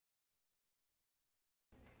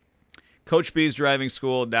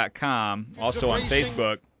CoachBeesDrivingSchool.com, also on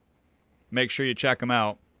Facebook. Make sure you check them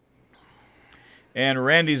out. And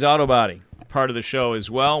Randy's Auto Body, part of the show as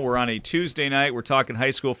well. We're on a Tuesday night. We're talking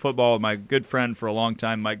high school football with my good friend for a long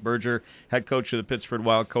time, Mike Berger, head coach of the Pittsford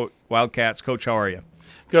Wildcats. Coach, how are you?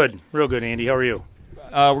 Good. Real good, Andy. How are you?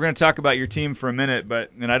 We're going to talk about your team for a minute,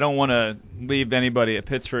 and I don't want to leave anybody at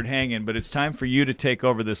Pittsford hanging, but it's time for you to take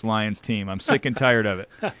over this Lions team. I'm sick and tired of it.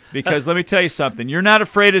 Because let me tell you something. You're not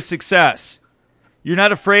afraid of success. You're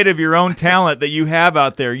not afraid of your own talent that you have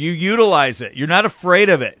out there. You utilize it. You're not afraid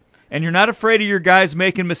of it. And you're not afraid of your guys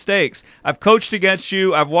making mistakes. I've coached against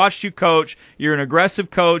you. I've watched you coach. You're an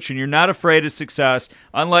aggressive coach, and you're not afraid of success,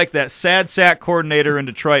 unlike that sad sack coordinator in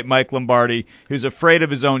Detroit, Mike Lombardi, who's afraid of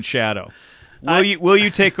his own shadow. Will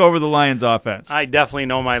you take over the Lions offense? I definitely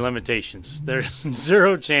know my limitations. There's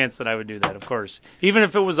zero chance that I would do that, of course, even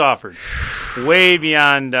if it was offered. Way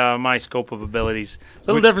beyond my scope of abilities.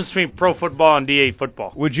 Little difference between pro football and DA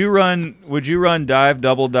football. Would you run dive,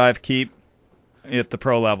 double dive, keep at the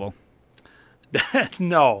pro level?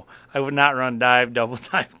 No, I would not run dive, double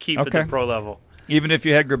dive, keep at the pro level. Even if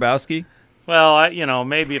you had Grabowski? Well,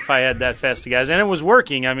 maybe if I had that fast of guys. And it was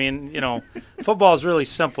working. I mean, football is really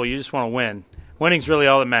simple. You just want to win. Winning's really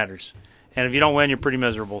all that matters. And if you don't win, you're pretty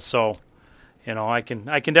miserable. So, I can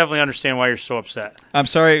definitely understand why you're so upset. I'm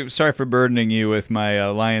sorry for burdening you with my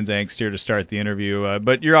Lions angst here to start the interview.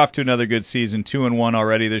 But you're off to another good season, 2-1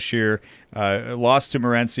 already this year. Lost to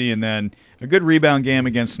Morenci, and then a good rebound game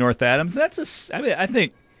against North Adams. I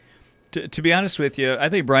think, to be honest with you, I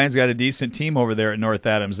think Brian's got a decent team over there at North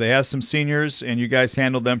Adams. They have some seniors, and you guys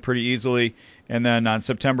handled them pretty easily. And then on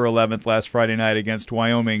September 11th, last Friday night, against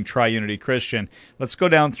Wyoming Tri-Unity Christian. Let's go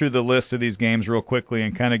down through the list of these games real quickly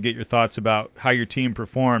and kind of get your thoughts about how your team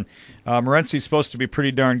performed. Morenci's supposed to be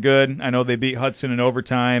pretty darn good. I know they beat Hudson in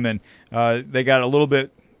overtime, and they got a little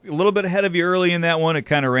bit ahead of you early in that one. It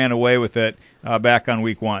kind of ran away with it back on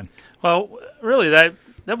week one. Well, really, that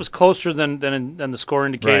was closer than the score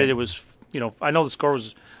indicated. Right. It was, I know the score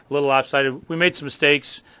was a little lopsided. We made some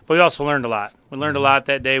mistakes, but we also learned a lot. We learned a lot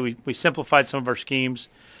that day. We simplified some of our schemes,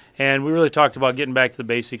 and we really talked about getting back to the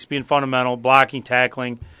basics, being fundamental, blocking,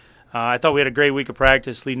 tackling. I thought we had a great week of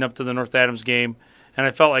practice leading up to the North Adams game, and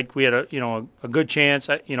I felt like we had a good chance.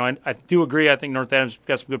 I do agree. I think North Adams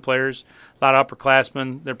got some good players, a lot of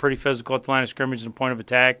upperclassmen. They're pretty physical at the line of scrimmage and point of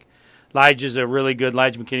attack. Elijah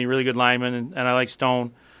McKinney, really good lineman, and I like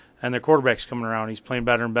Stone. And their quarterback's coming around. He's playing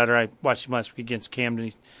better and better. I watched him last week against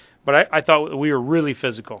Camden. But I thought we were really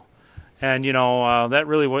physical. And, that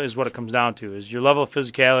really is what it comes down to, is your level of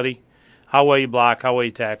physicality, how well you block, how well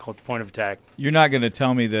you tackle at the point of attack. You're not going to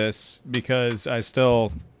tell me this because I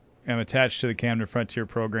still am attached to the Camden Frontier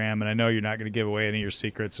program, and I know you're not going to give away any of your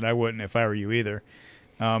secrets, and I wouldn't if I were you either.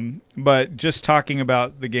 But just talking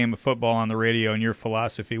about the game of football on the radio and your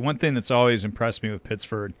philosophy, one thing that's always impressed me with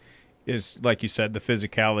Pittsford is, like you said, the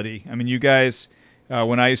physicality. I mean, you guys,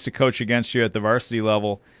 when I used to coach against you at the varsity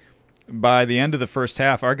level, by the end of the first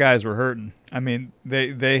half, our guys were hurting. I mean,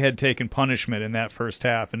 they had taken punishment in that first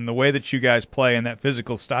half. And the way that you guys play in that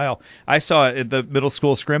physical style, I saw it at the middle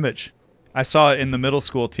school scrimmage. I saw it in the middle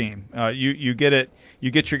school team. You get it.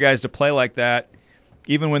 You get your guys to play like that,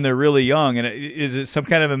 even when they're really young. And is it some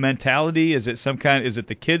kind of a mentality? Is it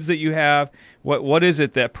the kids that you have? What is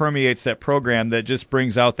it that permeates that program that just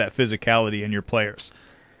brings out that physicality in your players?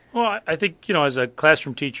 Well, I think, as a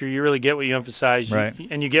classroom teacher, you really get what you emphasize, right,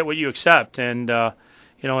 and you get what you accept. And,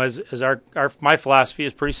 as my philosophy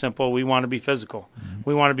is pretty simple. We want to be physical. Mm-hmm.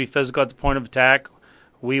 We want to be physical at the point of attack.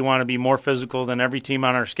 We want to be more physical than every team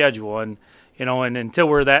on our schedule. And, and until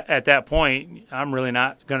we're at that point, I'm really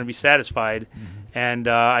not going to be satisfied. Mm-hmm. And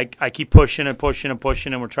I keep pushing and pushing and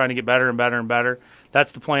pushing, and we're trying to get better and better and better.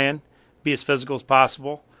 That's the plan. Be as physical as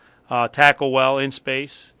possible. Tackle well in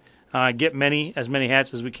space. Get as many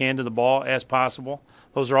hats as we can to the ball as possible.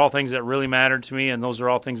 Those are all things that really matter to me, and those are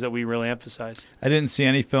all things that we really emphasize. I didn't see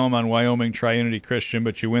any film on Wyoming Tri-Unity Christian,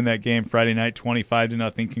 but you win that game Friday night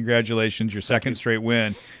 25-0. Congratulations, your second straight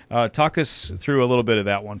win. Talk us through a little bit of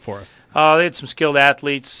that one for us. They had some skilled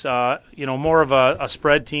athletes, more of a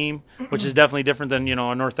spread team, which is definitely different than,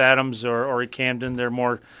 a North Adams or at Camden. They're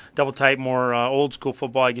more double type, more old school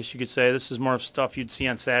football, I guess you could say. This is more of stuff you'd see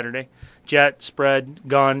on Saturday. Jet, spread,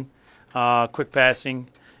 gun, quick passing,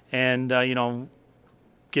 and,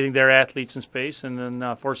 getting their athletes in space and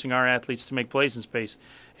then forcing our athletes to make plays in space.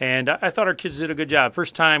 And I thought our kids did a good job.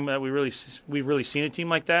 First time that we've really seen a team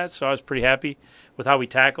like that, so I was pretty happy with how we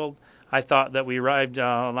tackled. I thought that we arrived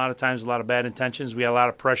a lot of times with a lot of bad intentions. We had a lot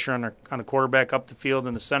of pressure on the quarterback up the field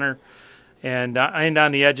in the center and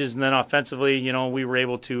on the edges. And then offensively, we were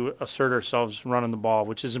able to assert ourselves running the ball,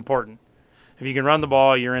 which is important. If you can run the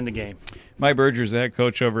ball, you're in the game. Mike Berger's the head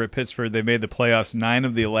coach over at Pittsford. They made the playoffs 9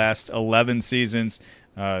 of the last 11 seasons,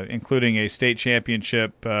 including a state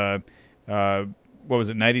championship. What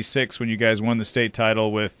was it, 96 when you guys won the state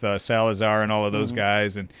title with Salazar and all of those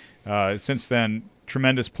guys. And since then,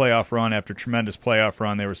 tremendous playoff run after tremendous playoff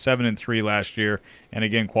run. They were 7-3 last year, and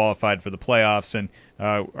again qualified for the playoffs, and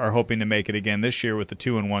are hoping to make it again this year with the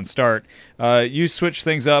 2-1 start. You switch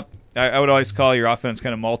things up. I would always call your offense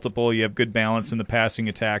kind of multiple. You have good balance in the passing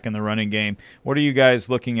attack and the running game. What are you guys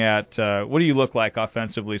looking at? What do you look like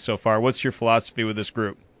offensively so far? What's your philosophy with this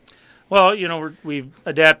group? Well, we've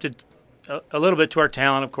adapted a little bit to our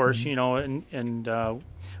talent, of course, and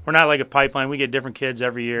we're not like a pipeline. We get different kids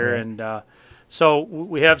every year, and so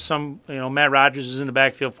we have some, Matt Rogers is in the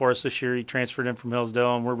backfield for us this year. He transferred in from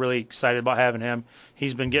Hillsdale, and we're really excited about having him.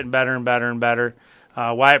 He's been getting better and better and better.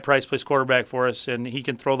 Wyatt Price plays quarterback for us, and he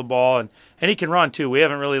can throw the ball, and he can run too. We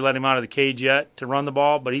haven't really let him out of the cage yet to run the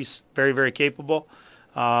ball, but he's very, very capable.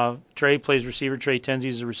 Trey plays receiver. Trey Tenzy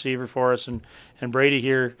is a receiver for us, and Bradey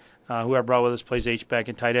here, who I brought with us, plays H-back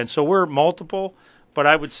and tight end. So we're multiple, but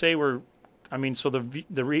I would say so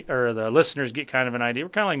the listeners get kind of an idea. We're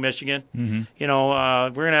kind of like Michigan. Mm-hmm. We're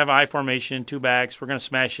going to have I formation, 2 backs. We're going to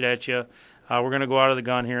smash it at you. We're going to go out of the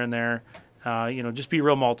gun here and there. Just be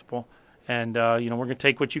real multiple. And, we're going to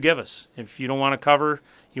take what you give us. If you don't want to cover,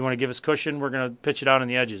 you want to give us cushion, we're going to pitch it out on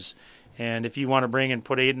the edges. And if you want to bring and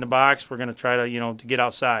put 8 in the box, we're going to try to, to get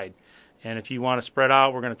outside. And if you want to spread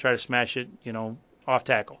out, we're going to try to smash it, off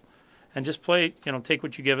tackle. And just play, take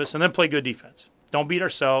what you give us, and then play good defense. Don't beat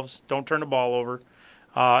ourselves. Don't turn the ball over,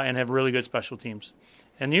 and have really good special teams.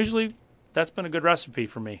 And usually that's been a good recipe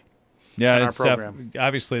for me. Yeah, in our program.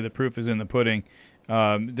 Obviously the proof is in the pudding.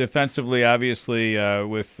 Defensively, obviously,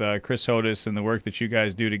 with Chris Hodis and the work that you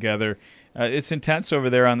guys do together, it's intense over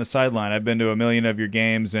there on the sideline. I've been to a million of your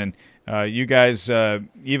games, and you guys,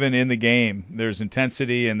 even in the game, there's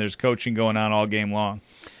intensity and there's coaching going on all game long.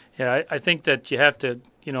 Yeah, I think that you have to,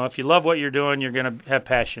 if you love what you're doing, you're going to have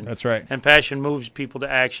passion. That's right. And passion moves people to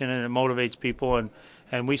action, and it motivates people,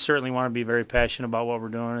 and we certainly want to be very passionate about what we're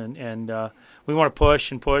doing, and we want to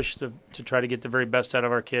push to try to get the very best out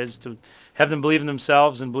of our kids, to have them believe in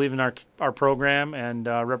themselves and believe in our program and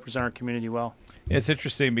represent our community well. It's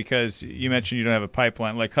interesting because you mentioned you don't have a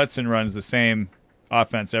pipeline. Like Hudson runs the same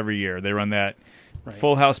offense every year. They run that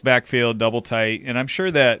full house backfield, double tight, and I'm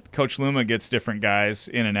sure that Coach Luma gets different guys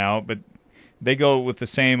in and out, but they go with the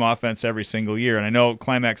same offense every single year, and I know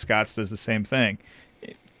Climax Scots does the same thing.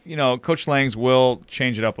 Coach Langs will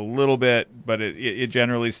change it up a little bit, but it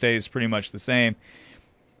generally stays pretty much the same.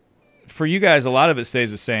 For you guys, a lot of it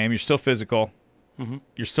stays the same. You're still physical. Mm-hmm.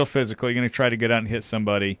 You're still physical. You're going to try to get out and hit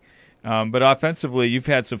somebody. But offensively, you've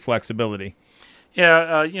had some flexibility.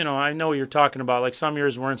 Yeah, I know what you're talking about. Like some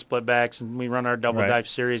years we're in split backs and we run our double dive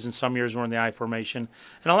series, and some years we're in the I formation,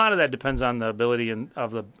 and a lot of that depends on the ability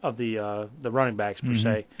of the running backs per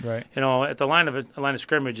se. Right. At the line of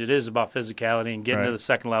scrimmage, it is about physicality and getting to the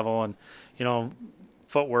second level, and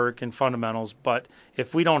footwork and fundamentals. But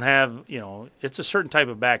if we don't have, it's a certain type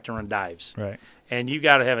of back to run dives. Right. And you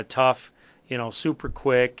got to have a tough, super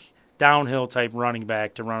quick downhill type running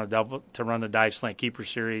back to run the dive slant keeper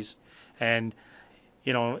series, and.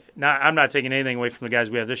 I'm not taking anything away from the guys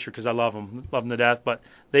we have this year because I love them to death, but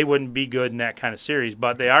they wouldn't be good in that kind of series.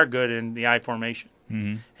 But they are good in the I formation,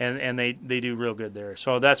 and they do real good there.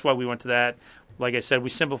 So that's why we went to that. Like I said, we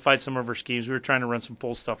simplified some of our schemes. We were trying to run some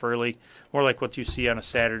pull stuff early, more like what you see on a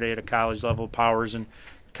Saturday at a college level, powers and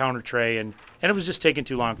counter tray, and it was just taking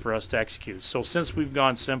too long for us to execute. So since we've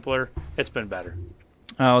gone simpler, it's been better.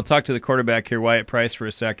 I'll talk to the quarterback here, Wyatt Price, for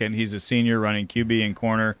a second. He's a senior running QB and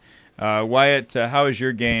corner. Wyatt, how has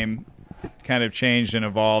your game kind of changed and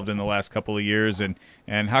evolved in the last couple of years, and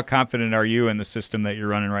how confident are you in the system that you're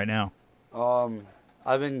running right now?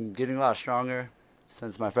 I've been getting a lot stronger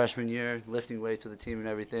since my freshman year, lifting weights with the team and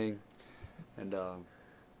everything, and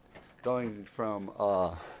going from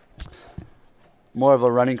more of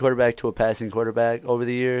a running quarterback to a passing quarterback over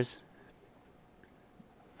the years.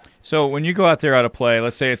 So when you go out there out of play,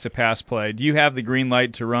 let's say it's a pass play, do you have the green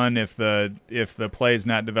light to run if the play is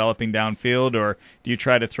not developing downfield, or do you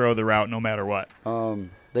try to throw the route no matter what?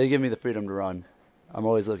 They give me the freedom to run. I'm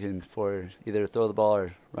always looking for either throw the ball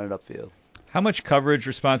or run it upfield. How much coverage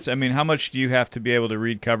response? I mean, how much do you have to be able to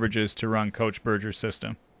read coverages to run Coach Berger's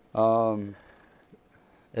system?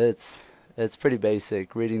 It's pretty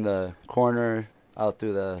basic. Reading the corner out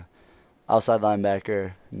through the outside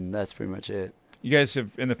linebacker, and that's pretty much it. You guys have,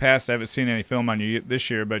 in the past, I haven't seen any film on you this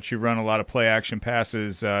year, but you've run a lot of play-action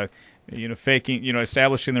passes. faking,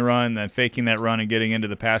 establishing the run, then faking that run and getting into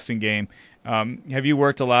the passing game. Have you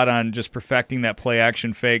worked a lot on just perfecting that play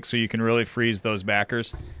action fake so you can really freeze those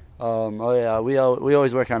backers? Oh yeah, we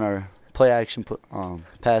always work on our play action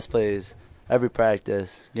pass plays every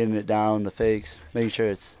practice, getting it down, the fakes, making sure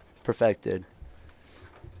it's perfected.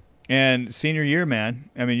 And senior year, man,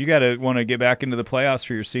 I mean, you got to want to get back into the playoffs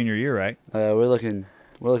for your senior year, right? We're looking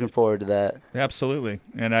forward to that. Absolutely,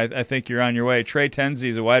 and I think you're on your way. Trey Tenzy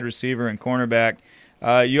is a wide receiver and cornerback.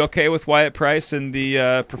 You okay with Wyatt Price and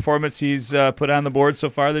the performance he's put on the board so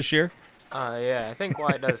far this year? Yeah, I think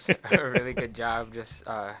Wyatt does a really good job just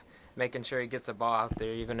making sure he gets the ball out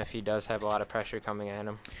there, even if he does have a lot of pressure coming at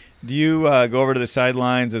him. Do you go over to the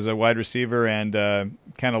sidelines as a wide receiver and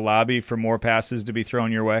kind of lobby for more passes to be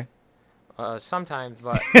thrown your way? Sometimes,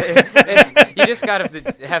 but you just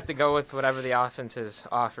have to go with whatever the offense is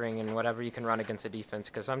offering and whatever you can run against the defense,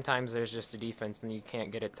 because sometimes there's just a defense and you can't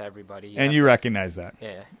get it to everybody. You Recognize that.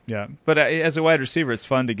 Yeah. Yeah. But as a wide receiver, it's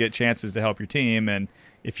fun to get chances to help your team, and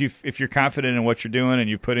if you're confident in what you're doing and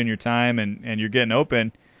you put in your time and you're getting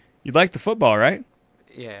open, you'd like the football, right?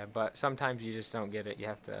 Yeah, but sometimes you just don't get it. You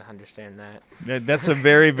have to understand that. That's a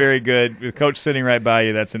very, very good, with Coach sitting right by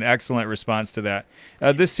you, that's an excellent response to that.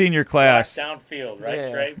 This senior class. Block downfield, right,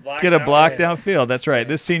 Yeah. Trey? Get a block downfield. That's right.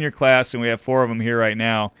 This senior class, and we have 4 of them here right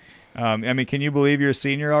now. I mean, can you believe you're a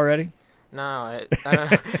senior already? No, I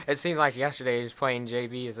don't know. It seemed like yesterday he was playing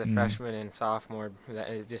JV as a freshman and sophomore. That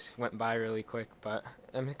it just went by really quick, but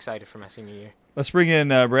I'm excited for my senior year. Let's bring in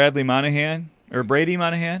Bradley Monahan, or Bradey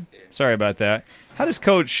Monahan. Sorry about that. How does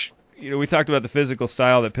Coach, we talked about the physical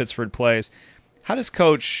style that Pittsford plays. How does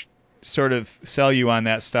Coach sort of sell you on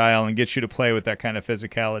that style and get you to play with that kind of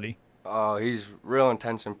physicality? He's real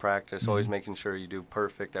intense in practice, always making sure you do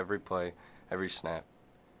perfect every play, every snap.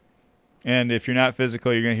 And if you're not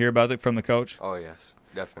physical, you're going to hear about it from the coach? Oh, yes,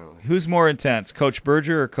 definitely. Who's more intense, Coach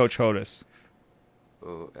Berger or Coach Hodis?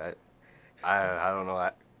 Ooh, I don't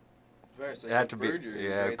know. It had to be,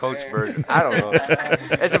 Berger, right Coach there. Berger. I don't know.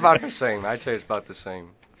 It's about the same. I'd say it's about the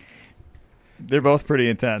same. They're both pretty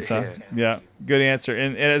intense, huh? Yeah, good answer.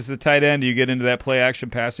 And as the tight end, do you get into that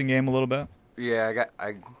play-action passing game a little bit? Yeah,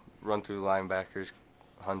 I run through linebackers,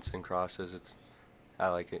 hunts and crosses. I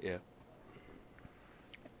like it, yeah.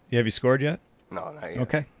 Have you scored yet? No, not yet.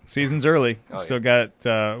 Okay. Season's early. Still got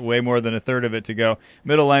way more than a third of it to go.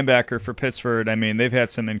 Middle linebacker for Pittsford, I mean, they've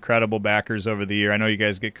had some incredible backers over the year. I know you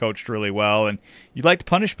guys get coached really well, and you like to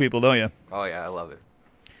punish people, don't you? Oh, yeah, I love it.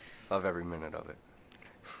 Love every minute of it.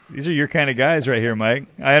 These are your kind of guys right here, Mike.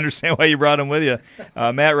 I understand why you brought them with you.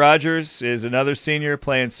 Matt Rogers is another senior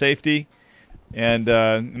playing safety. And,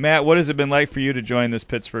 Matt, what has it been like for you to join this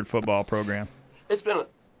Pittsford football program? It's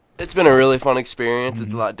been a really fun experience.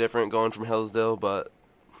 It's a lot different going from Hillsdale, but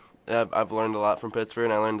I've learned a lot from Pittsford,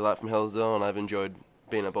 and I learned a lot from Hillsdale, and I've enjoyed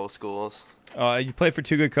being at both schools. You play for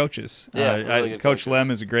 2 good coaches. Yeah, really good Coach coaches.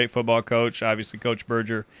 Lem is a great football coach. Obviously, Coach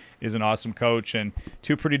Berger is an awesome coach, and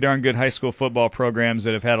 2 pretty darn good high school football programs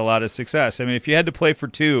that have had a lot of success. I mean, if you had to play for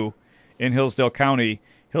 2 in Hillsdale County,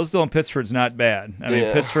 Hillsdale and Pittsford's not bad. I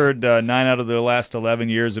mean, Pittsford, 9 out of their last 11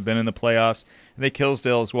 years have been in the playoffs. I think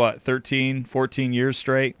Hillsdale's, 13, 14 years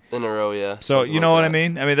straight? In a row, yeah. So you know what I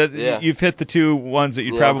mean? I mean, you've hit the 2 ones that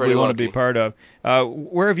you probably want to be part of.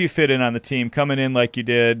 Where have you fit in on the team, coming in like you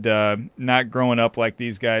did, not growing up like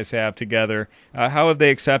these guys have together? How have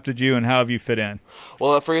they accepted you, and how have you fit in?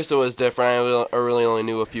 Well, at first it was different. I really only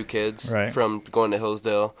knew a few kids from going to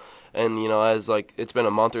Hillsdale. And, as it's been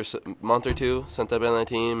a month or 2 since I've been on the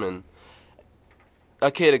team, and a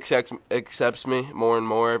kid accepts me more and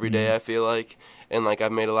more every day, I feel like. And,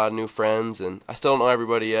 I've made a lot of new friends, and I still don't know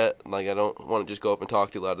everybody yet. I don't want to just go up and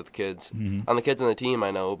talk to a lot of the kids. On the kids on the team,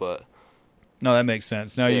 I know, but... No, that makes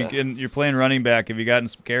sense. Now, you're playing running back. Have you gotten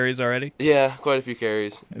some carries already? Yeah, quite a few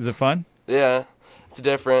carries. Is it fun? Yeah, it's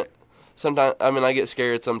different. Sometimes, I get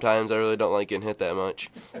scared sometimes. I really don't like getting hit that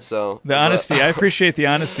much. So the honesty, I appreciate the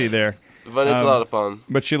honesty there. But it's a lot of fun.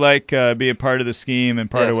 But you like being part of the scheme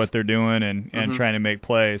and part of what they're doing and trying to make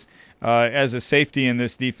plays. As a safety in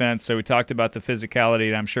this defense, so we talked about the physicality,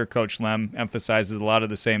 and I'm sure Coach Lem emphasizes a lot of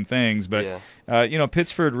the same things. But,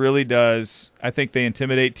 Pittsford really does, I think they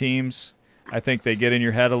intimidate teams. I think they get in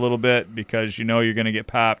your head a little bit because you're going to get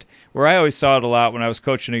popped. Where I always saw it a lot when I was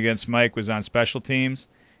coaching against Mike was on special teams.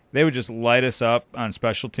 They would just light us up on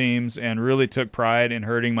special teams and really took pride in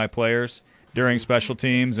hurting my players during special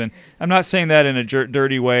teams. And I'm not saying that in a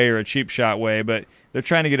dirty way or a cheap shot way, but they're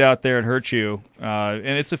trying to get out there and hurt you. And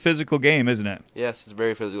it's a physical game, isn't it? Yes, it's a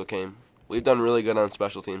very physical game. We've done really good on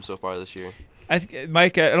special teams so far this year.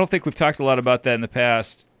 Mike, I don't think we've talked a lot about that in the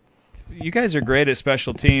past. you guys are great at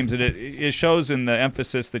special teams, and it shows in the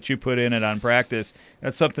emphasis that you put in it on practice.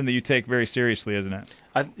 That's something that you take very seriously, isn't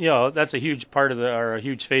it? That's a huge part of or a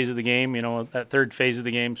huge phase of the game. That third phase of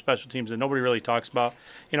the game, special teams, that nobody really talks about.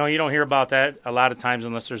 You don't hear about that a lot of times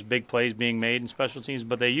unless there's big plays being made in special teams.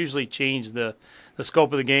 But they usually change the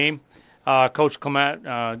scope of the game. Coach Clement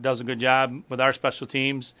does a good job with our special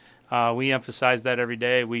teams. We emphasize that every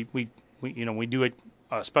day. We do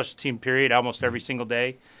a special team period almost every single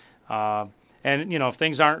day. And if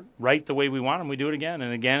things aren't right the way we want them, we do it again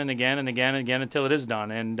and again and again and again and again until it is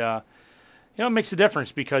done. And it makes a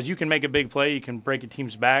difference because you can make a big play, you can break a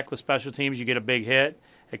team's back with special teams, you get a big hit,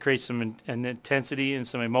 it creates some an intensity and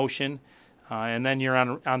some emotion, and then you're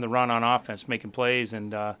on the run on offense making plays,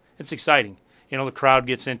 and it's exciting. The crowd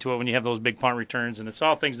gets into it when you have those big punt returns, and it's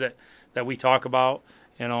all things that we talk about.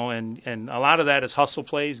 And a lot of that is hustle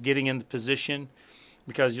plays, getting in the position.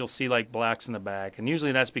 Because you'll see like blacks in the back, and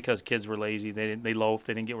usually that's because kids were lazy. They loafed.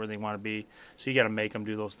 They didn't get where they want to be. So you got to make them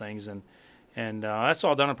do those things, and that's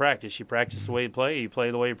all done in practice. You practice the way you play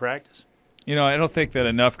the way you practice. I don't think that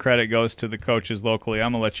enough credit goes to the coaches locally.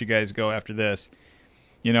 I'm gonna let you guys go after this.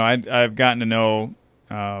 I've gotten to know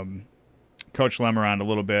Coach Lemerond a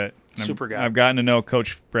little bit. Super guy. I've gotten to know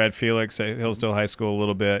Coach Brad Felix at Hillsdale High School a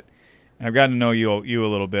little bit. I've gotten to know you a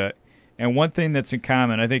little bit. And one thing that's in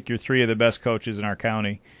common, I think you're three of the best coaches in our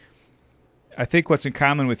county. I think what's in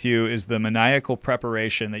common with you is the maniacal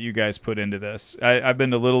preparation that you guys put into this. I've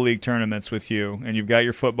been to Little League tournaments with you, and you've got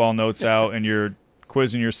your football notes out, and you're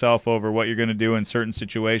quizzing yourself over what you're going to do in certain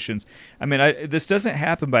situations. I mean, this doesn't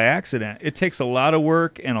happen by accident. It takes a lot of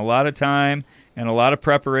work and a lot of time and a lot of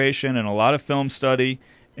preparation and a lot of film study.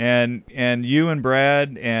 And you and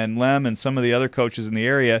Brad and Lem and some of the other coaches in the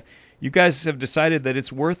area, you guys have decided that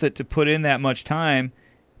it's worth it to put in that much time,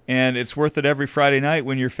 and it's worth it every Friday night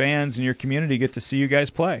when your fans and your community get to see you guys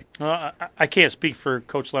play. Well, I can't speak for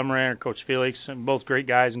Coach Lemerand or Coach Felix, both great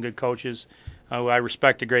guys and good coaches who I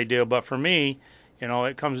respect a great deal. But for me,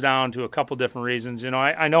 it comes down to a couple different reasons.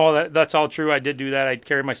 I know that's all true. I did do that. I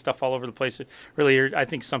carry my stuff all over the place. It really, I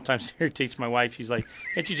think sometimes it irritates my wife. She's like,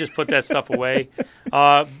 can't you just put that stuff away?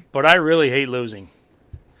 But I really hate losing.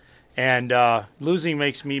 And losing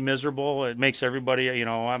makes me miserable. It makes everybody,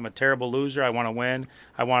 I'm a terrible loser. I want to win.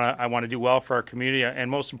 I want to do well for our community. And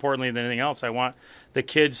most importantly than anything else, I want the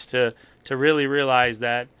kids to really realize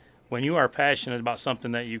that when you are passionate about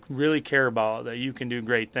something that you really care about, that you can do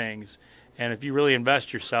great things. And if you really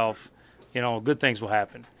invest yourself, good things will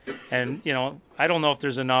happen. And, I don't know if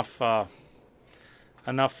there's enough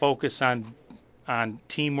focus on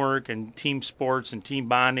teamwork and team sports and team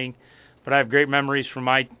bonding. But I have great memories from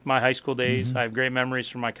my high school days. Mm-hmm. I have great memories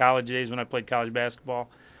from my college days when I played college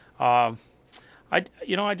basketball. I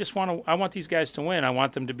want these guys to win. I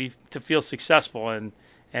want them to feel successful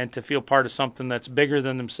and to feel part of something that's bigger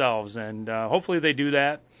than themselves. And hopefully they do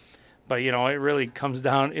that. But it really comes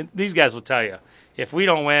down. These guys will tell you, if we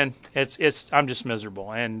don't win, I'm just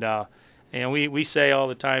miserable. And we say all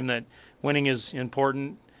the time that winning is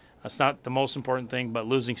important. That's not the most important thing, but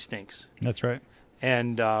losing stinks. That's right.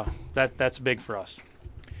 And that's big for us.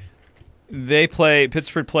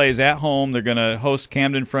 Pittsford plays at home. They're going to host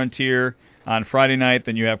Camden Frontier on Friday night.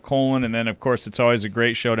 Then you have Colon, and then, of course, it's always a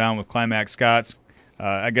great showdown with Climax Scots.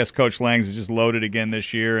 I guess Coach Langs is just loaded again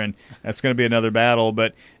this year, and that's going to be another battle.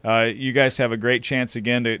 But you guys have a great chance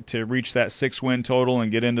again to reach that 6-win total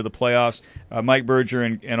and get into the playoffs. Mike Berger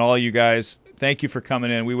and all you guys, thank you for coming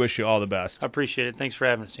in. We wish you all the best. I appreciate it. Thanks for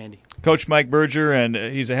having us, Andy. Coach Mike Berger, and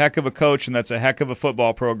he's a heck of a coach, and that's a heck of a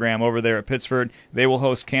football program over there at Pittsford. They will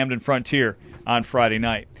host Camden Frontier on Friday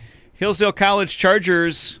night. Hillsdale College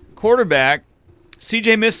Chargers quarterback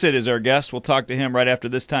C.J. Mifsud is our guest. We'll talk to him right after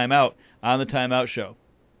this timeout on the Timeout Show.